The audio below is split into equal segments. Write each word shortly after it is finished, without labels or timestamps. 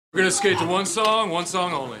We're gonna skate to one song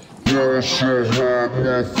only. So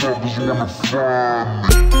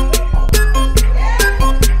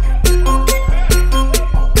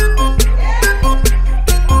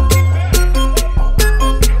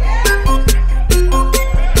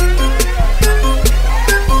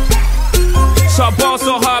I ball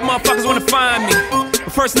so hard, motherfuckers wanna find me.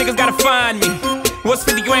 But first niggas gotta find me. What's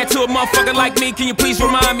 50 grand to a motherfucker like me? Can you please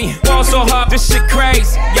remind me? Ball so hard, this shit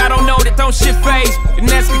crazy. Y'all don't know that don't shit phase. The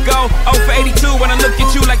Nets could go 0 for 82 when I look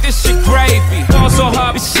at you like this shit gravy. Ball so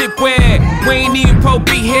hard, this shit weird. We ain't even po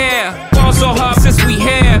be here. Ball so hard since we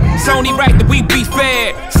here. It's only right that we be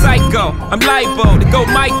fair. Psycho, I'm libo to go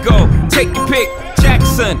Michael. Take your pick.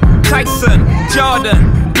 Jackson, Tyson,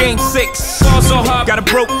 Jordan. Game 6, ball so hard, got a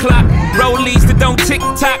broke clock. Rollies that don't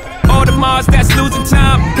tick-tock. All the Mars that's losing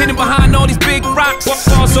time, hidden behind all these big rocks.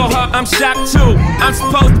 Ball so hard, I'm shocked too. I'm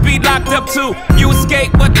supposed to be locked up too. You escape,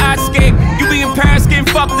 but I escape. You be in Paris getting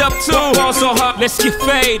fucked up too. Ball so hard, let's get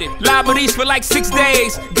faded. Liberties for like 6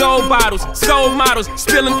 days. Gold bottles, soul models,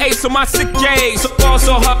 spilling ace on my sick days. So ball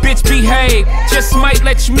so hard, bitch behave. Just might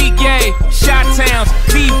let you meet gay. Shot towns,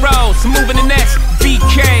 B-rolls, moving the next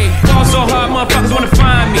BK. Ball so hard, motherfuckers wanna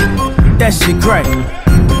find me. That shit crack.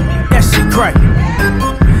 That shit crack.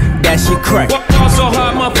 That shit crack. Ball so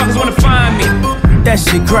hard, motherfuckers wanna find me. That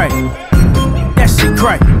shit crack. That shit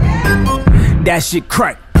crack. That shit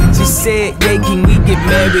crack. She said, yeah, can we get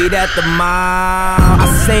married at the mall?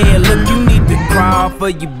 I said, look, you need to crawl for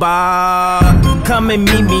your bar. Come and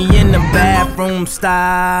meet me in the bathroom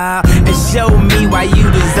style and show me why you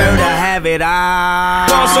deserve to have it all.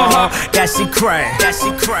 Ball so hard. That shit crack. That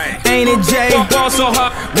shit crack. Ain't it, Jay? Ball so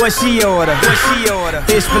hard. What she order? What she order?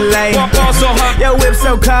 Fish fillet. Ball so hard. Yo, whip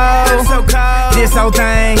so cold. So cold. This whole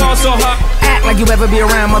thing. Ball so hard. Act like you ever be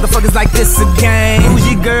around motherfuckers like this again.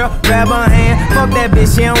 Who's your girl? Grab her hand. Fuck that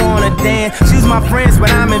bitch, she don't wanna dance. She's my friends, but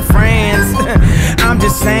I'm in France. I'm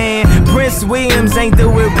just saying, Prince Williams ain't do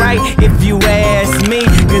it right if you ask me.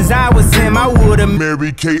 Cause I was him, I would've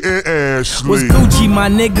Mary Kate and Ashley. Was Gucci my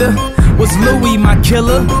nigga? Was Louis my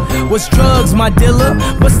killer? Was drugs my dealer?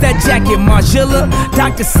 What's that jacket, Margilla?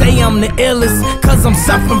 Doctors say I'm the illest, cause I'm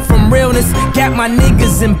suffering from realness. Got my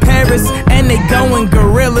niggas in Paris, and they going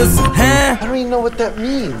gorillas, huh? I don't even know what that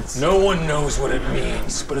means. No one knows what it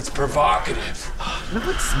means, but it's provocative. No,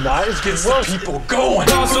 it's not. It Gets the people going.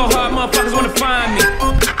 Ball so hard, motherfuckers wanna find me.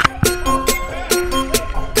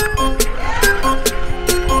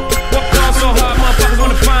 Ball so hard, motherfuckers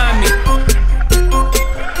wanna find me.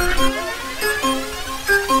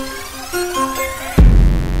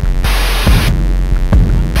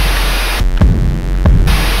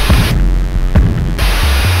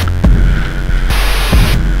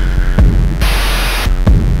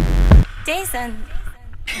 Jason.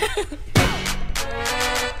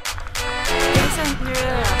 Jason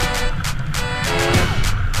Drew.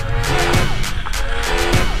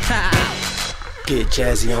 Get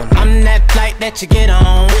jazzy on. I'm that flight that you get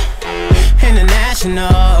on.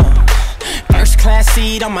 International. First class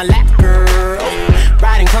seat on my lap, girl.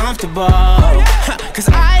 Riding comfortable. Cause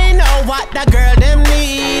I know what that girl them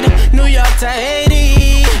need. New York to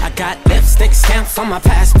Haiti. I got lipstick stamps on my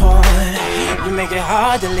passport. You make it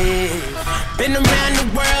hard to live. Been around the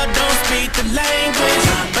world, don't speak the language,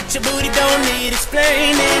 but your booty don't need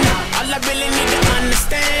explaining. All I really need to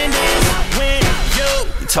understand is when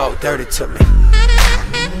you talk dirty to me.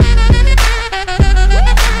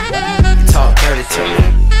 You talk dirty to me.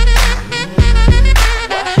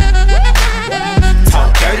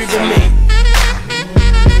 Talk dirty to me.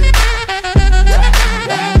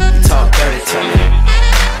 You talk dirty to me.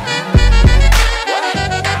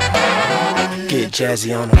 Get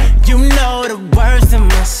jazzy on them. You know the words in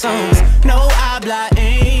my songs. No habla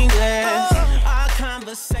English. Our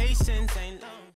conversations ain't long.